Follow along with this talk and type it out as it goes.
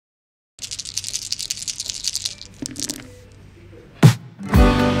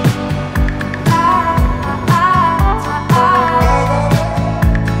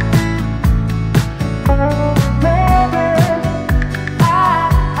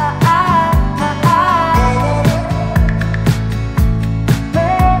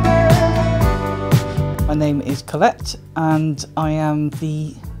is Colette and I am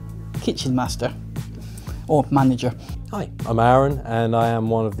the kitchen master, or manager. Hi, I'm Aaron and I am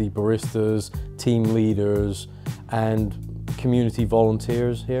one of the baristas, team leaders and community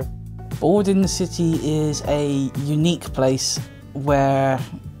volunteers here. Board in the City is a unique place where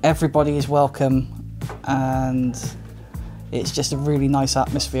everybody is welcome and it's just a really nice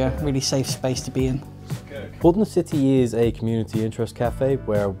atmosphere, really safe space to be in. Board in the City is a community interest cafe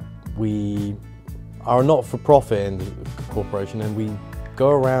where we are a not-for-profit corporation and we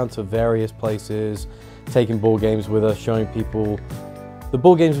go around to various places, taking board games with us, showing people the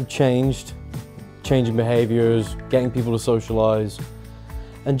board games have changed, changing behaviours, getting people to socialise,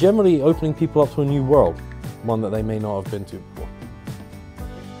 and generally opening people up to a new world, one that they may not have been to before.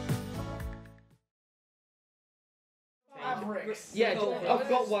 Yeah, I've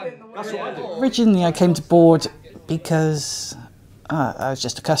got one. That's what I do. Originally I came to board because I was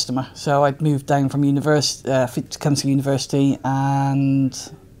just a customer, so I'd moved down from university to come to university and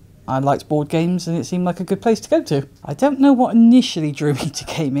I liked board games and it seemed like a good place to go to. I don't know what initially drew me to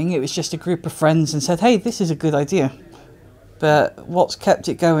gaming. It was just a group of friends and said, hey, this is a good idea. But what's kept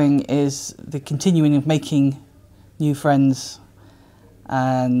it going is the continuing of making new friends,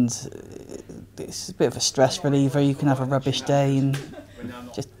 and it's a bit of a stress reliever. You can have a rubbish day and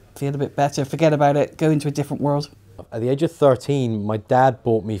just feel a bit better, forget about it, go into a different world. At the age of 13, my dad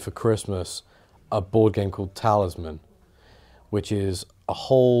bought me for Christmas a board game called Talisman, which is a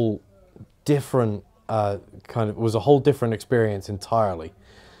whole different was a whole different experience entirely.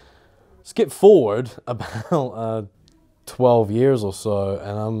 Skip forward about 12 years or so,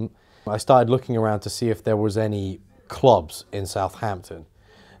 and I started looking around to see if there was any clubs in Southampton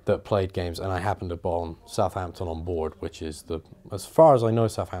that played games, and I happened to bomb Southampton on board, which is as far as I know,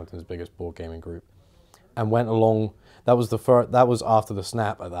 Southampton's biggest board gaming group, and went along. That was after the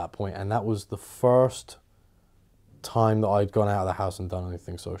snap at that point, and that was the first time that I'd gone out of the house and done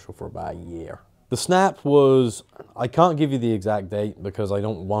anything social for about a year. The snap was, I can't give you the exact date because I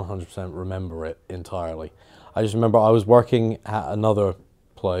don't 100% remember it entirely. I just remember I was working at another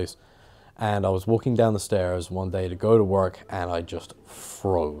place and I was walking down the stairs one day to go to work and I just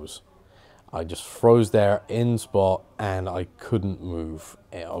froze. I just froze there in spot and I couldn't move.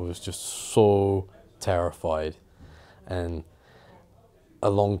 I was just so terrified. And a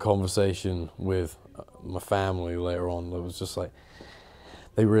long conversation with my family later on, it was just like,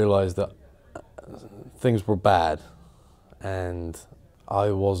 they realized that things were bad and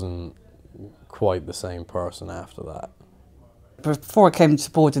I wasn't quite the same person after that. Before I came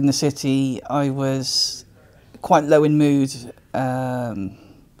to board in the City, I was quite low in mood,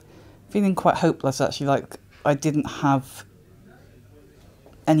 feeling quite hopeless actually, like I didn't have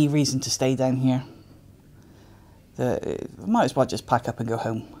any reason to stay down here. I might as well just pack up and go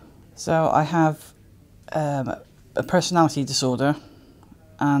home. So I have a personality disorder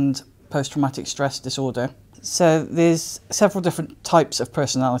and post-traumatic stress disorder. So there's several different types of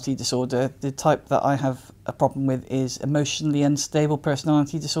personality disorder. The type that I have a problem with is emotionally unstable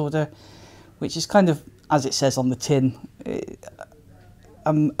personality disorder, which is kind of, as it says on the tin,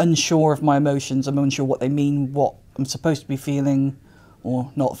 I'm unsure of my emotions, I'm unsure what they mean, what I'm supposed to be feeling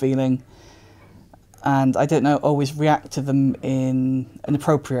or not feeling, and I don't always react to them in an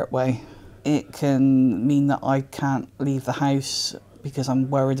appropriate way. It can mean that I can't leave the house because I'm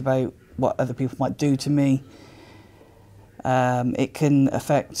worried about what other people might do to me. It can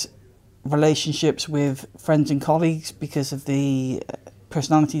affect relationships with friends and colleagues because of the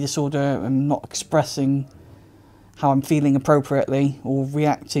personality disorder. I'm not expressing how I'm feeling appropriately or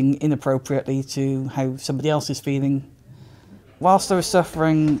reacting inappropriately to how somebody else is feeling. Whilst I was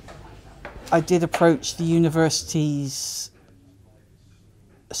suffering, I did approach the university's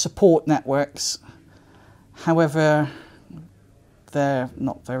support networks. However, they're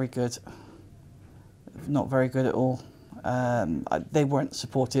not very good. Not very good at all. They weren't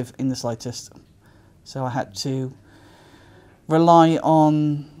supportive in the slightest. So I had to rely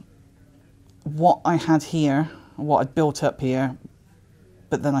on what I had here, what I'd built up here,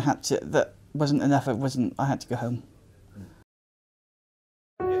 but then that wasn't enough, I had to go home.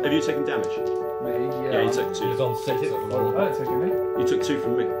 Have you taken damage? Me, yeah. Yeah, you took 2. He's on 6 at the moment. Oh, it's okay, me. You took 2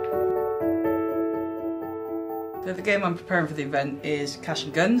 from me. So the game I'm preparing for the event is Cash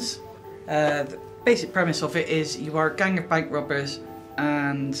and Guns. The basic premise of it is you are a gang of bank robbers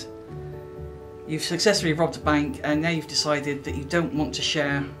and you've successfully robbed a bank and now you've decided that you don't want to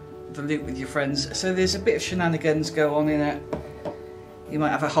share the loot with your friends. So there's a bit of shenanigans go on in it. You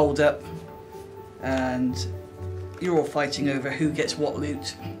might have a hold up and you're all fighting over who gets what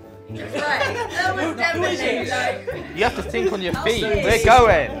loot. Right, that was definitely like... You have to think on your feet. We're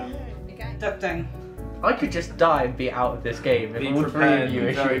going. Duck down. I could just die and be out of this game if Be all three prepared, of you be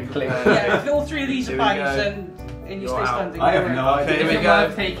are very shooting clean. prepared. Yeah, if all three of these are Here we bangs, go. then you You're stay out. standing. I have no idea. Here we It's go.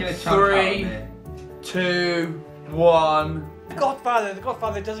 worth taking a chunk out of 3, it. 2, 1. The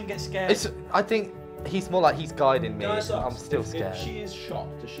Godfather doesn't get scared. I think he's more like he's guiding me. Can I I'm ask, still if scared. she is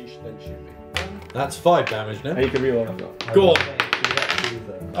shocked, does she then shoot me? That's 5 damage now. You can reroll that. Go on.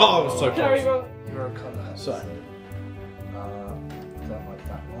 Oh, I was so close. You're a colour. So, Don't like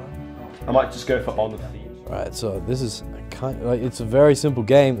that one. I might just go for on the theme. Right, so this is kind of like, it's a very simple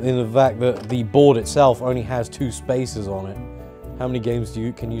game in the fact that the board itself only has 2 spaces on it. How many games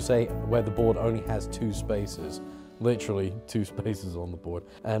can you say where the board only has 2 spaces? Literally 2 spaces on the board.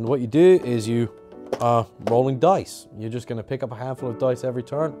 And what you do is you are rolling dice. You're just going to pick up a handful of dice every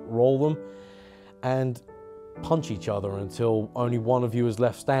turn, roll them, and punch each other until only one of you is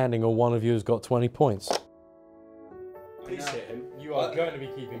left standing or one of you has got 20 points. Please hit him. You are going to be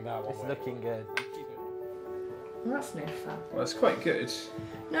keeping that one. It's looking good. Well, that's no fun. Well, it's quite good.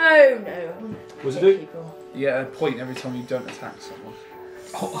 No. Was it Hit do? people. You get a point every time you don't attack someone.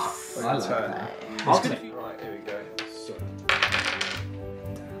 I like turn. that. Right, here we go. So,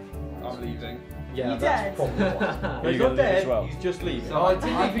 I'm leaving. Yeah, You that's dead? probably why. Are you gonna leave as well? He's just leaving. So I didn't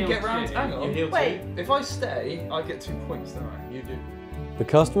I even healed get round. 2. Hang on. You healed Wait. If I stay, I get 2 points, don't I? You do. The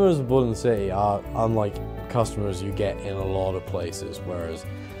customers of Bullen City are unlike customers you get in a lot of places, whereas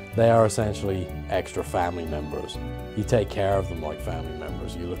they are essentially extra family members. You take care of them like family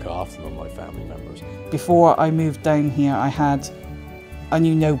members. You look after them like family members. Before I moved down here, I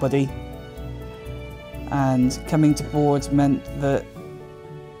knew nobody, and coming to boards meant that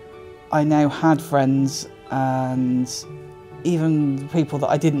I now had friends, and even the people that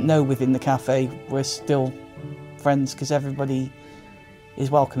I didn't know within the cafe were still friends because everybody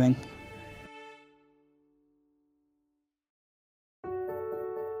is welcoming.